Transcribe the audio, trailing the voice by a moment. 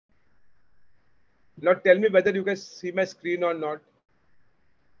Now tell me whether you can see my screen or not.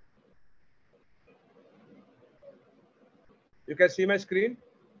 You can see my screen?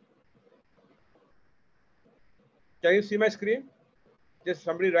 Can you see my screen? Just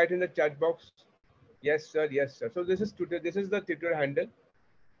somebody write in the chat box. Yes sir, yes sir. So this is Twitter, this is the Twitter handle.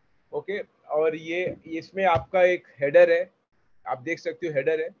 Okay और ये इसमें आपका एक header है, आप देख सकते हो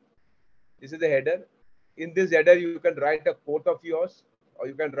हेडर है. This is the header. In this header you can write a quote of yours or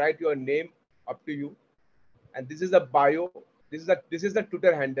you can write your name, up to you. And this is the bio. This is the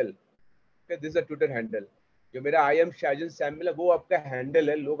Twitter handle. Okay, this is the Twitter handle. जो मेरा I am Shajan Samuel है वो आपका handle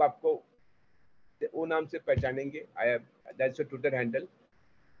है, लोग आपको वो नाम से पहचानेंगे. I am, that's a Twitter handle.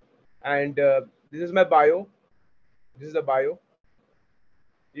 And this is my bio. This is the bio.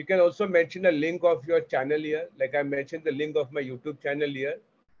 You can also mention a link of your channel here. Like I mentioned the link of my YouTube channel here,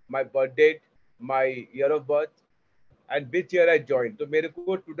 my birth date, my year of birth, and which year I joined. तो मेरे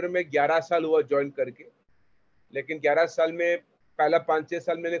को Twitter में 11 साल हुआ join करके, लेकिन 11 साल में पहला 5-6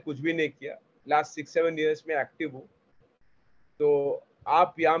 साल मैंने कुछ भी नहीं किया. लास्ट 6-7 ईयर्स में एक्टिव हूँ. तो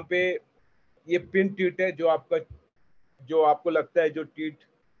आप यहाँ पे ये पिन ट्वीट है, जो आपको लगता है जो ट्वीट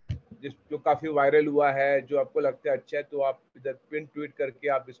जो काफी वायरल हुआ है, जो आपको लगता है अच्छा है, तो आप इधर पिन ट्वीट करके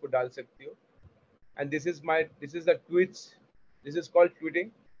आप इसको डाल सकते हो. And this is the tweets. This is called tweeting.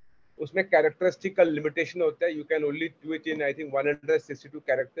 उसमें कैरेक्टरिस्टिक का लिमिटेशन होता है. You can only tweet in I think 162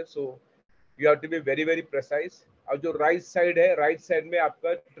 character. So you have to be very very precise. और जो राइट साइड है, राइट साइड में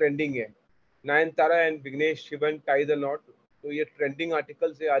आपका trending है. Nayantara and Vighnesh Sivan tie the not. तो ये ट्रेंडिंग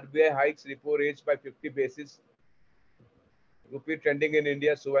आर्टिकल से RBI hikes repo rates bye 50 basis. Rupee trending in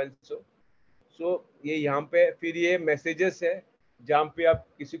India so and so. सो ये यहाँ पे फिर ये मैसेजेस है जहाँ पे आप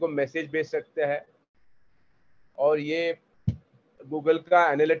किसी को मैसेज भेज सकते हैं. और ये गूगल का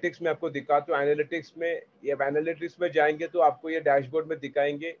एनालिटिक्स में आपको दिखाता हूँ. एनालिटिक्स में, ये एनालिटिक्स में जाएंगे तो आपको ये डैशबोर्ड में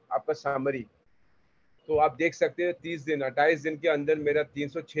दिखाएंगे आपका समरी. तो आप देख सकते हैं 30 दिन 28 दिन के अंदर मेरा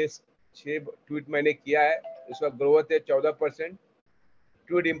 306 ट्वीट मैंने किया है. इसका ग्रोथ है 14%.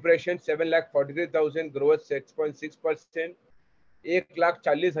 Tweet impression 7,43,000, growth 6.6%.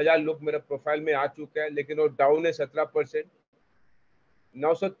 1,40,000 लोग मेरे प्रोफाइल में आ चुका है, लेकिन वो डाउन है 17%.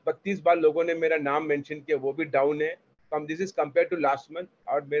 932 बार लोगों ने मेरा नाम मेंशन किया, वो भी डाउन है. Come this is compare to last month.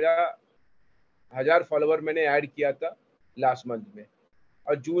 और मेरा 1000 फॉलोवर मैंने ऐड किया था लास्ट मंथ में.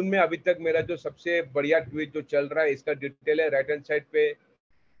 और जून में अभी तक मेरा जो सबसे बढ़िया ट्वीट जो चल रहा है, इसका डिटेल है राइट हैंड साइड पे.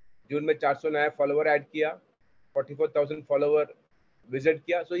 जून में 400 नया फॉलोवर ऐड किया, 44,000 फॉलोवर विजिट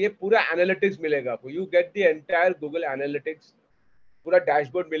किया. सो ये पूरा एनालिटिक्स मिलेगा आपको. You get the entire Google analytics. पूरा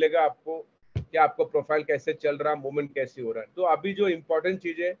डैशबोर्ड मिलेगा आपको कि आपको प्रोफाइल कैसे चल रहा है, मूवमेंट कैसे हो रहा है. तो अभी जो इम्पोर्टेंट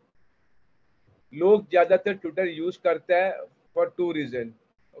चीज है, लोग ज्यादातर ट्विटर यूज करते हैं for 2 reason.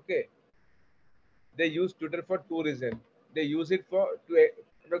 Okay, they use Twitter for 2 reason. They use it for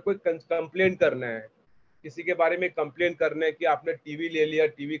अगर कोई कंप्लेंट करना है, किसी के बारे में कंप्लेंट करना है कि आपने टीवी ले लिया,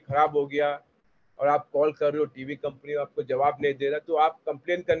 टीवी खराब हो गया, और आप कॉल कर रहे हो, टीवी कंपनी आपको जवाब नहीं दे रहा, तो आप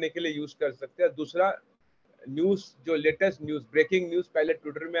कंप्लेंट करने के लिए यूज कर सकते हैं. दूसरा, न्यूज, जो लेटेस्ट न्यूज, ब्रेकिंग न्यूज पहले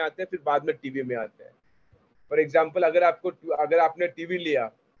ट्विटर में आते हैं, फिर बाद में टीवी में आते हैं. फॉर एग्जांपल, अगर आपने टीवी लिया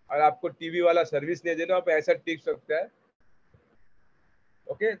और आपको टीवी वाला सर्विस नहीं दे रहा, आप ऐसा टिक सकता है.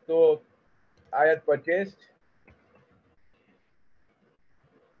 ओके, तो आई हैड परचेस्ड.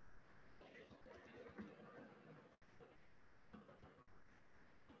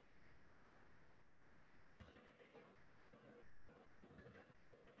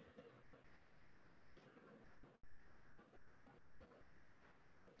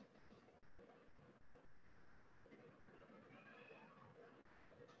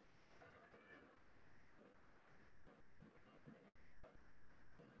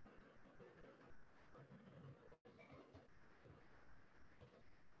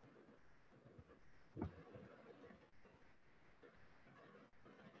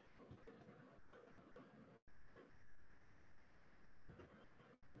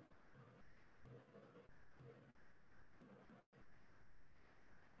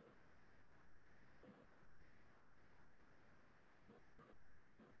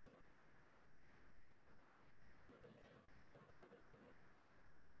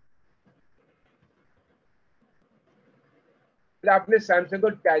 फिर आपने सैमसंग को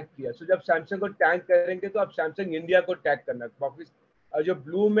टैग किया. सो जब सैमसंग को टैग करेंगे तो आप सैमसंग इंडिया को टैग करना. और जो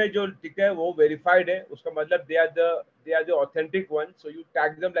ब्लू में जो टिक है वो वेरीफाइड है, उसका मतलब they are the authentic one. So you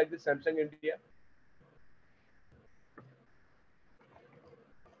tag them like this, Samsung India.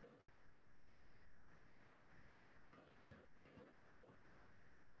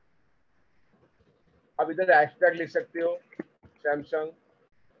 आप इधर हैशटैग लिख सकते हो, सैमसंग.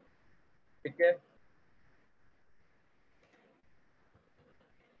 ठीक है,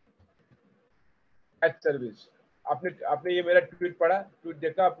 एट सर्विस। आपने आपने ये मेरा ट्वीट पढ़ा, ट्वीट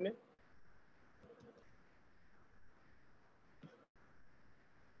देखा आपने?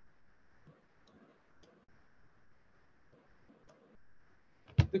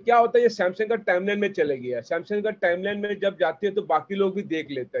 तो क्या होता है, ये सैमसंग का टाइमलाइन में चले गया। सैमसंग का टाइमलाइन में जब जाती है तो बाकी लोग भी देख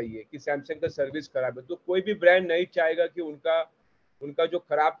लेता है ये कि सैमसंग का सर्विस खराब है। तो कोई भी ब्रांड नहीं चाहेगा कि उनका उनका जो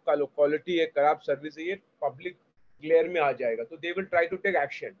खराब क्वालिटी है, खराब सर्विस है, ये पब्लिक ग्लेयर में आ जाएगा। तो they will try to take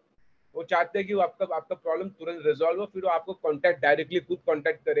action. वो चाहते हैं कि वो आपका आपका प्रॉब्लम तुरंत रिजॉल्व हो, फिर वो आपको कांटेक्ट डायरेक्टली खुद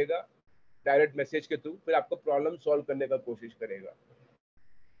कांटेक्ट करेगा, डायरेक्ट मैसेज के थ्रू, फिर आपको प्रॉब्लम सॉल्व करने का कोशिश करेगा।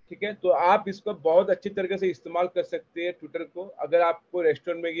 ठीक है, तो आप इसको बहुत अच्छी तरीके से इस्तेमाल कर सकते हैं ट्विटर को। अगर आपको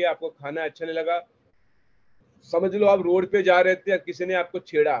रेस्टोरेंट में गया, आपको खाना अच्छा नहीं लगा, समझ लो आप रोड पे जा रहे थे, किसी ने आपको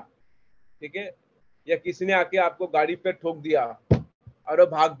छेड़ा, ठीक है, या किसी ने आके आपको गाड़ी पे ठोक दिया और वो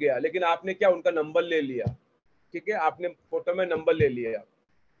भाग गया, लेकिन आपने क्या, उनका नंबर ले लिया, ठीक है, आपने फोटो में नंबर ले लिया।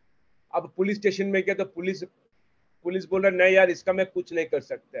 अब पुलिस स्टेशन में गया तो पुलिस पुलिस बोल रहा नहीं यार, इसका मैं कुछ नहीं कर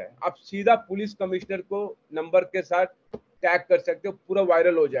सकता है। आप सीधा पुलिस कमिश्नर को नंबर के साथ टैग कर सकते हो, पूरा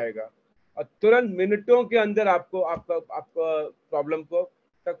वायरल हो जाएगा और तुरंत मिनटों के अंदर आपको आपका आपका प्रॉब्लम को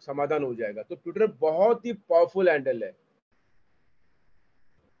तक समाधान हो जाएगा। तो ट्विटर बहुत ही पावरफुल हैंडल है।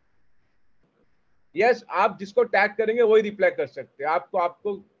 यस, आप जिसको टैग करेंगे वही रिप्लाई कर सकते हैं। आपको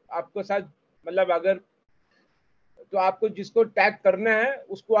आपको आपको साथ, मतलब अगर, तो आपको जिसको टैग करना है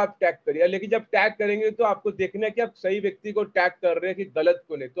उसको आप टैग करिए, लेकिन जब टैग करेंगे तो आपको देखना है कि आप सही व्यक्ति को टैग कर रहे हैं कि गलत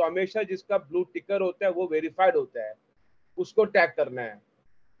को नहीं। तो हमेशा जिसका ब्लू टिकर होता है वो वेरीफाइड होता है, उसको टैग करना है।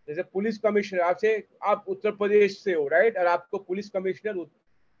 जैसे पुलिस कमिश्नर, आपसे, आप उत्तर प्रदेश से हो राइट, और आपको पुलिस कमिश्नर,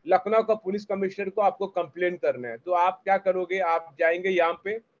 लखनऊ का पुलिस कमिश्नर को आपको कंप्लेन करना है, तो आप क्या करोगे, आप जाएंगे यहाँ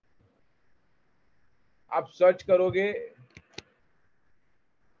पे, आप सर्च करोगे।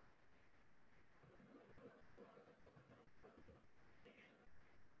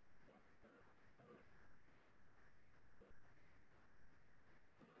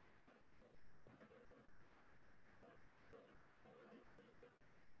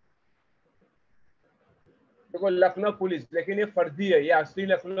 देखो लखनऊ पुलिस, लेकिन ये फर्जी है, ये असली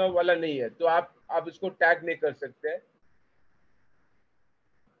लखनऊ वाला नहीं है, तो आप इसको टैग नहीं कर सकते।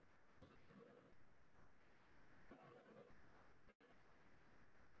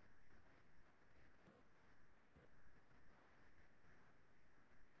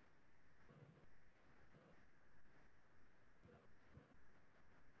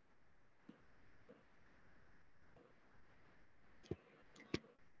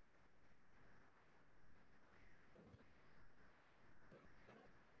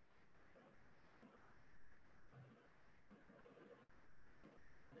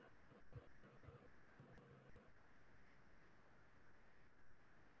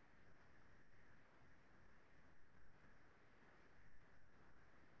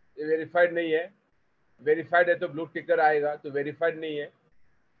 ये वेरीफाइड नहीं है। वेरीफाइड है तो ब्लू टिकर आएगा, तो वेरीफाइड नहीं है।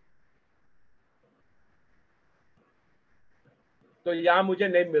 तो यहाँ मुझे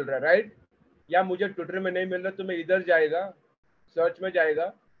नहीं मिल रहा राइट, या मुझे ट्विटर में नहीं मिल रहा, तो मैं इधर जाएगा, सर्च में जाएगा।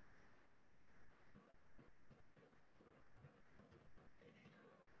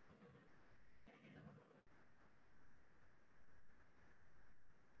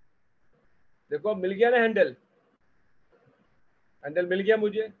 देखो मिल गया ना हैंडल, हैंडल मिल गया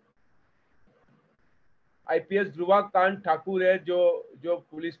मुझे। आईपीएस ध्रुवाकांत ठाकुर है जो जो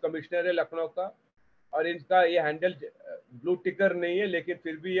पुलिस कमिश्नर है लखनऊ का, और इनका ये हैंडल ब्लू टिकर नहीं है, लेकिन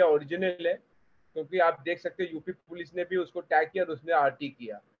फिर भी ये ओरिजिनल है, क्योंकि आप देख सकते हैं यूपी पुलिस ने भी उसको टैग किया और उसने आरटी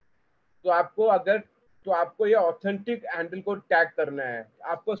किया। तो आपको अगर, तो आपको ये ऑथेंटिक हैंडल को टैग करना है।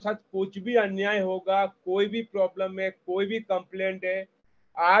 आपको साथ कुछ भी अन्याय होगा, कोई भी प्रॉब्लम है, कोई भी कंप्लेंट है,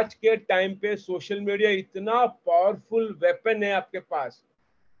 आज के टाइम पे सोशल मीडिया इतना पावरफुल वेपन है आपके पास।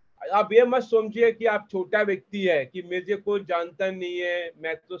 आप ये मत समझिए कि आप छोटा व्यक्ति है, कि मुझे कोई जानता नहीं है,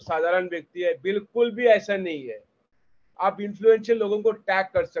 मैं तो साधारण व्यक्ति है, बिल्कुल भी ऐसा नहीं है। आप इन्फ्लुएंशियल लोगों को टैग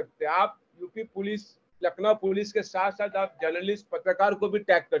कर सकते हैं। आप यूपी पुलिस, लखनऊ पुलिस के साथ साथ आप जर्नलिस्ट, पत्रकार को भी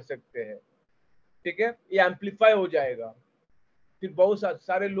टैग कर सकते हैं। ठीक है, ये एम्पलीफाई हो जाएगा, फिर बहुत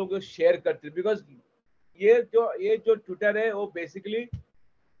सारे लोग शेयर करते हैं। बिकॉज ये जो ट्विटर है वो बेसिकली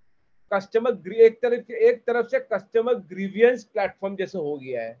कस्टमर, एक तरफ से कस्टमर ग्रीवियंस प्लेटफॉर्म जैसे हो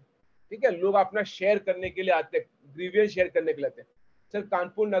गया है। ठीक है, लोग अपना शेयर करने के लिए आते हैं, ग्रीवियंस शेयर करने के लिए आते हैं। सर,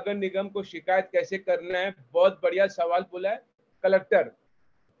 कानपुर नगर निगम को शिकायत कैसे करना है, बहुत बढ़िया सवाल बोला है कलेक्टर।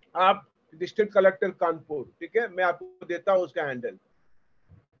 आप डिस्ट्रिक्ट कलेक्टर कानपुर, ठीक है, मैं आपको देता हूँ उसका हैंडल।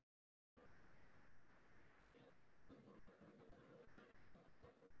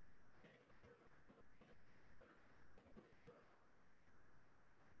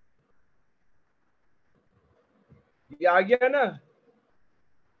 ये आ गया ना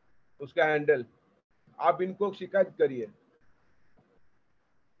उसका हैंडल। आप इनको शिकायत करिए,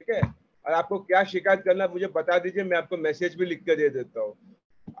 ठीक है। और आपको क्या शिकायत करना है मुझे बता दीजिए, मैं आपको मैसेज भी लिख कर दे देता हूँ।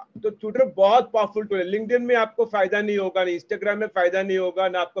 तो ट्विटर बहुत पावरफुल टूल है। लिंक्डइन में आपको फायदा नहीं होगा, ना इंस्टाग्राम में फायदा नहीं होगा,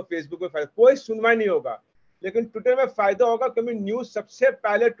 ना आपको फेसबुक में फायदा, कोई सुनवाई नहीं होगा। लेकिन ट्विटर में फायदा होगा क्योंकि न्यूज सबसे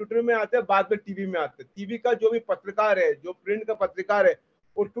पहले ट्विटर में आते हैं, बाद में टीवी में आते हैं। टीवी का जो भी पत्रकार है, जो प्रिंट का पत्रकार है,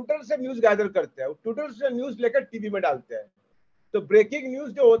 वो ट्विटर से न्यूज गैदर करते हैं, वो ट्विटर से न्यूज लेकर टीवी में डालते हैं। तो ब्रेकिंग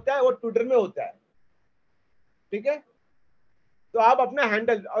न्यूज जो होता है वो ट्विटर में होता है, ठीक है। तो आप अपना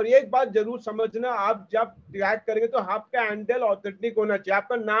हैंडल, और एक बात जरूर समझना, आप जब टैग करेंगे तो आपका हैंडल ऑथेंटिक होना चाहिए,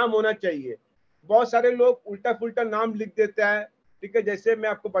 आपका नाम होना चाहिए। बहुत सारे लोग उल्टा पुल्टा नाम लिख देते हैं, ठीक है। जैसे मैं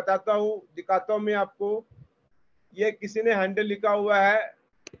आपको बताता हूँ, दिखाता हूँ मैं आपको, ये किसी ने हैंडल लिखा हुआ है,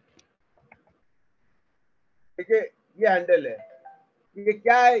 ठीक है। ये हैंडल है, ये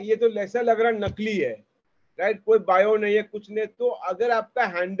क्या है, ये तो ऐसा लग रहा नकली है, राइट। कोई बायो नहीं है, कुछ नहीं। तो अगर आपका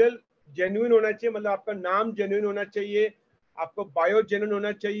हैंडल जेन्युइन होना चाहिए, मतलब आपका नाम जेन्युइन होना चाहिए, आपको बायो जेन्युइन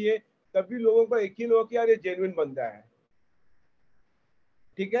होना चाहिए, तभी लोगों को यकीन हो कि यार ये जेन्युइन बंदा है,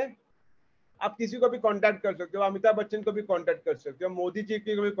 ठीक है। आप किसी को भी कांटेक्ट कर सकते हो, अमिताभ बच्चन को भी कांटेक्ट कर सकते हो, मोदी जी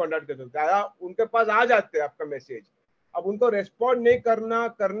को भी कांटेक्ट कर सकते हो, उनके पास आ जाते हैं आपका मैसेज। अब उनको रेस्पॉन्ड नहीं करना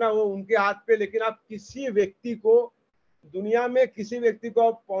करना वो उनके हाथ पे, लेकिन आप किसी व्यक्ति को, दुनिया में किसी व्यक्ति को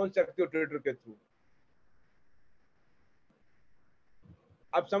आप पहुंच सकते हो ट्विटर के थ्रू।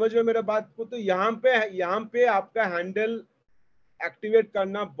 आप समझ रहे हो मेरा बात को। तो यहाँ पे आपका हैंडल एक्टिवेट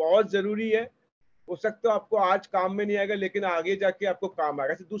करना बहुत जरूरी है। हो सकता है आपको आज काम में नहीं आएगा, लेकिन आगे जाके आपको काम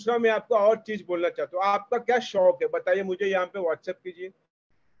आएगा। दूसरा मैं आपको और चीज बोलना चाहता हूँ, आपका क्या शौक है बताइए मुझे, यहाँ पे व्हाट्सएप कीजिए।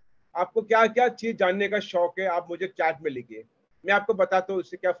 आपको क्या क्या चीज जानने का शौक है, आप मुझे चैट में लिखिए, मैं आपको बताता हूँ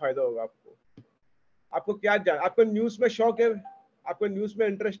इससे क्या फायदा होगा आपको। आपको क्या जान, आपको न्यूज में शौक है, आपको न्यूज में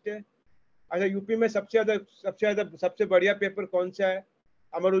इंटरेस्ट है। अच्छा, यूपी में सबसे ज्यादा सबसे बढ़िया पेपर कौन सा है?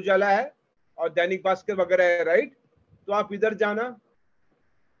 अमर उजाला है और दैनिक भास्कर वगैरह है, राइट। तो आप इधर जाना,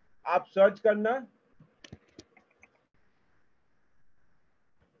 आप सर्च करना,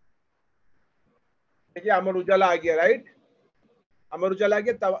 देखिए अमर उजाला आ गया, राइट। अमर उजाला आ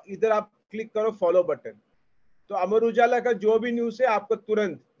गया, तब इधर आप क्लिक करो फॉलो बटन। तो अमर उजाला का जो भी न्यूज है आपको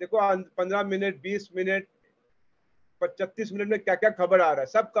तुरंत देखो, 15 मिनट, 20 मिनट, 36 मिनट में क्या क्या खबर आ रहा है,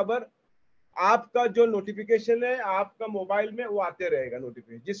 सब खबर आपका जो नोटिफिकेशन है आपका मोबाइल में वो आते रहेगा।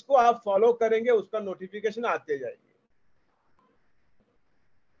 नोटिफिकेशन जिसको आप फॉलो करेंगे उसका नोटिफिकेशन आते जाएगी।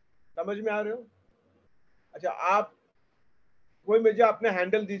 समझ में आ रहे हो? अच्छा, आप कोई मुझे अपने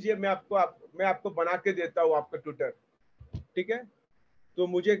हैंडल दीजिए, मैं आपको बना के देता हूँ आपका ट्विटर, ठीक है। तो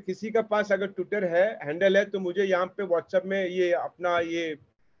मुझे किसी का पास अगर ट्विटर है, हैंडल है, तो मुझे यहाँ पे व्हाट्सएप में ये अपना ये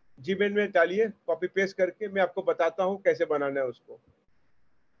जीमेल में डालिए, कॉपी पेस्ट करके मैं आपको बताता हूँ कैसे बनाना है उसको।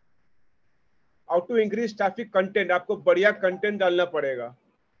 How to increase traffic content, आपको बढ़िया कंटेंट डालना पड़ेगा,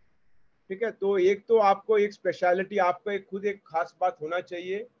 ठीक है। तो एक तो आपको एक स्पेशलिटी, आपको एक खुद एक खास बात होना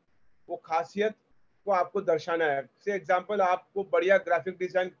चाहिए, वो खासियत को आपको दर्शाना है। से एग्जांपल, आपको बढ़िया ग्राफिक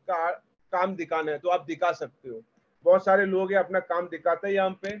डिजाइन का काम दिखाना है तो आप दिखा सकते हो। बहुत सारे लोग हैं अपना काम दिखाते हैं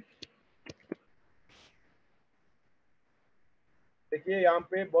यहाँ पे, देखिए यहाँ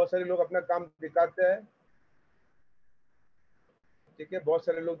पे बहुत सारे लोग अपना काम दिखाते हैं, ठीक है। बहुत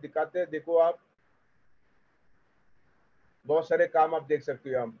सारे लोग दिखाते हैं, देखो आप बहुत सारे काम आप देख सकते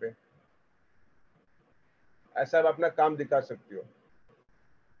हो यहाँ पे, ऐसा आप अपना काम दिखा सकते हो।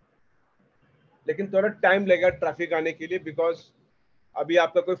 लेकिन थोड़ा टाइम लगेगा ट्रैफिक आने के लिए, बिकॉज अभी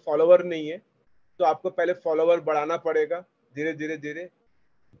आपका कोई फॉलोवर नहीं है, तो आपको पहले फॉलोवर बढ़ाना पड़ेगा, धीरे धीरे धीरे।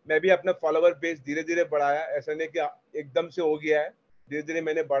 मैं भी अपना फॉलोवर बेस धीरे धीरे बढ़ाया, ऐसा नहीं कि एकदम से हो गया है, धीरे धीरे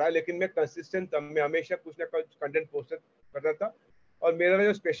मैंने बढ़ा। लेकिन मैं कंसिस्टेंट था, मैं हमेशा कुछ ना कुछ कंटेंट पोस्ट करता था। और मेरा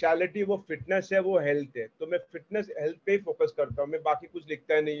जो स्पेशलिटी वो फिटनेस है, वो हेल्थ है, तो मैं फिटनेस हेल्थ पे ही फोकस करता हूँ, मैं बाकी कुछ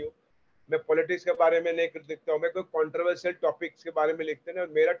लिखता ही नहीं हूँ। मैं पॉलिटिक्स के बारे में नहीं लिखता हूँ, मैं कोई कंट्रोवर्शियल टॉपिक्स के बारे में लिखते हैं।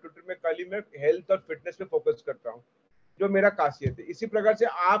 मेरा ट्विटर में खाली मैं हेल्थ और फिटनेस पे फोकस करता हूँ, जो मेरा खासियत है। इसी प्रकार से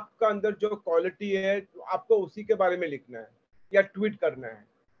आपका अंदर जो क्वालिटी है, तो आपको उसी के बारे में लिखना है या ट्वीट करना है।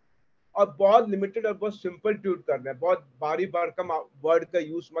 और बहुत लिमिटेड और बहुत सिंपल ट्वीट करना है, बहुत भारी भरकम वर्ड का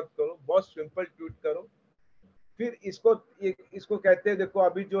यूज मत करो, बहुत सिंपल ट्वीट करो। फिर इसको कहते हैं, देखो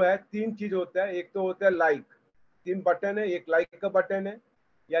अभी जो है तीन चीज होता है, एक तो होता है लाइक, तीन बटन है, एक लाइक का बटन है,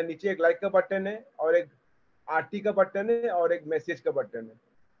 या नीचे एक लाइक का बटन है, और एक आरटी का बटन है, और एक मैसेज का बटन है।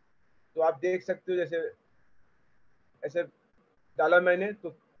 तो आप देख सकते हो, जैसे ऐसे डाला मैंने,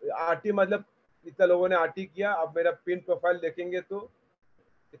 तो आरटी मतलब इतने लोगों ने आरटी किया। अब मेरा पिन प्रोफाइल देखेंगे तो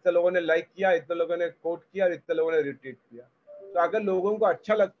इतने लोगों ने लाइक किया, इतने लोगों ने कोट किया, और इतने लोगों ने रिट्वीट किया। तो अगर लोगों को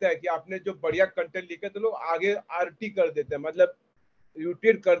अच्छा लगता है कि आपने जो बढ़िया कंटेंट लिखा, तो लोग आगे आरटी कर देते हैं, मतलब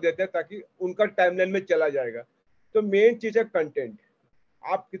रिट्वीट कर देते हैं, ताकि उनका टाइमलाइन में चला जाएगा। तो मेन चीज है कंटेंट,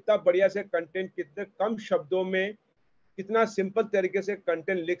 आप कितना बढ़िया से कंटेंट, कितने कम शब्दों में कितना सिंपल तरीके से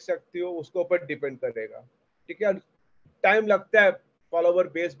कंटेंट लिख सकते हो उसके ऊपर डिपेंड करेगा। ठीक है, टाइम लगता है फॉलोवर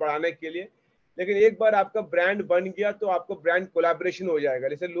बेस बढ़ाने के लिए, लेकिन एक बार आपका ब्रांड बन गया तो आपको ब्रांड कोलैबोरेशन हो जाएगा।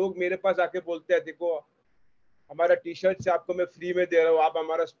 जैसे लोग मेरे पास आके बोलते हैं देखो हमारा टी शर्ट से आपको मैं फ्री में दे रहा हूँ, आप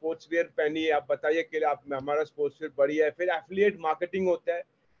हमारा स्पोर्ट्स वेयर पहनिए, आप बताइए कि आप हमारा स्पोर्ट्स वेयर बढ़िया है। फिर एफिलिएट मार्केटिंग होता है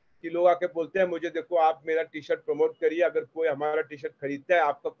कि लोग आके बोलते हैं मुझे देखो आप मेरा टी शर्ट प्रमोट करिए, अगर कोई हमारा टी शर्ट खरीदता है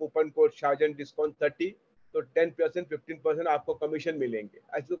आपका कूपन कोड शाजन डिस्काउंट 30, तो 10% 15% आपको कमीशन मिलेंगे।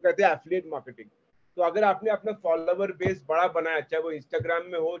 ऐसे तो कहते हैं एफिलिएट मार्केटिंग। तो अगर आपने अपना फॉलोवर बेस बड़ा बनाया, चाहे वो इंस्टाग्राम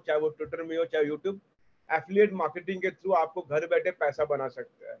में हो, चाहे वो ट्विटर में हो, चाहे यूट्यूब, एफिलिएट मार्केटिंग के थ्रू आपको घर बैठे पैसा बना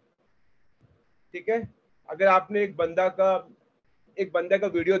सकते हैं। ठीक है, अगर आपने एक बंदे का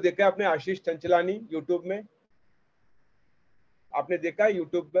वीडियो देखा आपने, आशीष चंचलानी, यूट्यूब में आपने देखा है,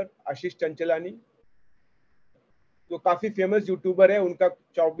 यूट्यूब पर आशीष चंचलानी तो काफी फेमस यूट्यूबर है, उनका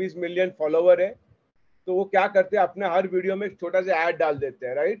 24 मिलियन फॉलोवर है। तो वो क्या करते हैं अपने हर वीडियो में एक छोटा सा ऐड डाल देते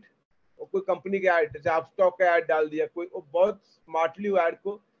हैं, राइट। वो कोई कंपनी का ऐड, जैसे आप स्टॉक का ऐड डाल दिया कोई, वो बहुत स्मार्टली वो ऐड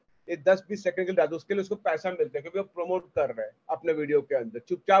को ये 10-20 सेकंड के लिए डाल, उसके लिए उसको पैसा मिलता है क्योंकि वो प्रमोट कर रहे हैं अपने वीडियो के अंदर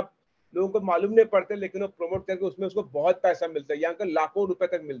चुपचाप, लोगों को मालूम नहीं पड़ते लेकिन वो प्रमोट करके उसमें उसको बहुत पैसा मिलता है, यहाँ का लाखों रुपए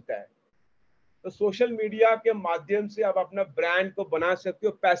तक मिलता है। तो सोशल मीडिया के माध्यम से आप अपना ब्रांड को बना सकते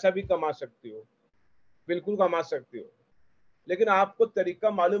हो, पैसा भी कमा सकते हो, बिल्कुल कमा सकते हो। लेकिन आपको तरीका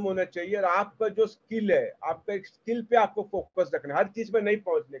मालूम होना चाहिए, और आपका जो स्किल है, आपका एक स्किल पे आपको फोकस रखना है, हर चीज में नहीं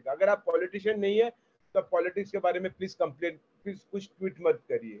पहुंचने का। अगर आप पॉलिटिशियन नहीं है तो पॉलिटिक्स के बारे में प्लीज कंप्लेन, प्लीज कुछ ट्वीट मत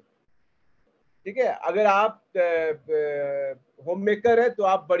करिए। ठीक है, अगर आप होम मेकर है तो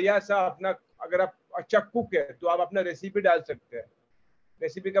आप बढ़िया सा अपना, अगर आप अच्छा कुक है तो आप अपना रेसिपी डाल सकते हैं,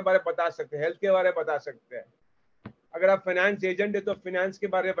 रेसिपी के बारे में बता सकते हैं, हेल्थ के बारे में बता सकते हैं। अगर आप फाइनेंस एजेंट है तो फाइनेंस के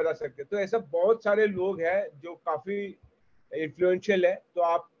बारे में बता सकते हैं। तो ऐसा बहुत सारे लोग हैं जो काफी इन्फ्लुएंशियल है। तो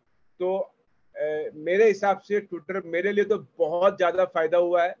आप तो मेरे हिसाब से ट्विटर मेरे लिए तो बहुत ज्यादा फायदा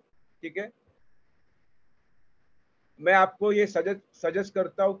हुआ है। ठीक है, मैं आपको ये सजेस्ट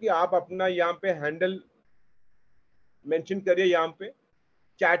करता हूँ कि आप अपना यहाँ पे हैंडल मेंशन करिए यहाँ पे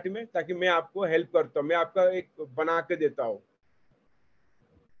चैट में, ताकि मैं आपको हेल्प करता हूँ, मैं आपका एक बना के देता हूँ।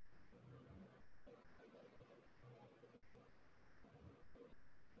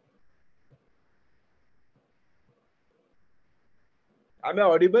 आई मैं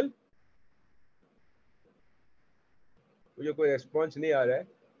ऑडिबल? मुझे कोई रेस्पॉन्स नहीं आ रहा है।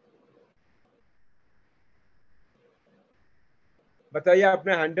 बताइए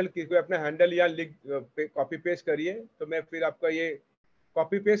अपना हैंडल, किसी अपना हैंडल या लिख कॉपी पेस्ट करिए, तो मैं फिर आपका ये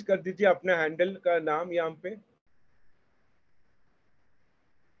कॉपी पेस्ट कर दीजिए अपना हैंडल का नाम यहाँ पे,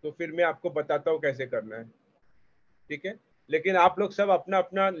 तो फिर मैं आपको बताता हूँ कैसे करना है। ठीक है, लेकिन आप लोग सब अपना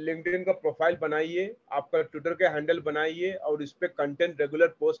अपना लिंक्डइन का प्रोफाइल बनाइए, आपका ट्विटर का हैंडल बनाइए और इस पे कंटेंट रेगुलर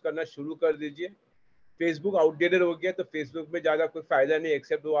पोस्ट करना शुरू कर दीजिए। फेसबुक आउटडेटेड हो गया, तो फेसबुक में ज़्यादा कोई फायदा नहीं,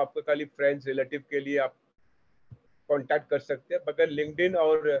 एक्सेप्ट वो आपका खाली फ्रेंड्स रिलेटिव के लिए आप कांटेक्ट कर सकते हैं। मगर लिंक्डइन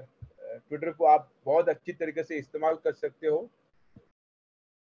और ट्विटर को आप बहुत अच्छी तरीके से इस्तेमाल कर सकते हो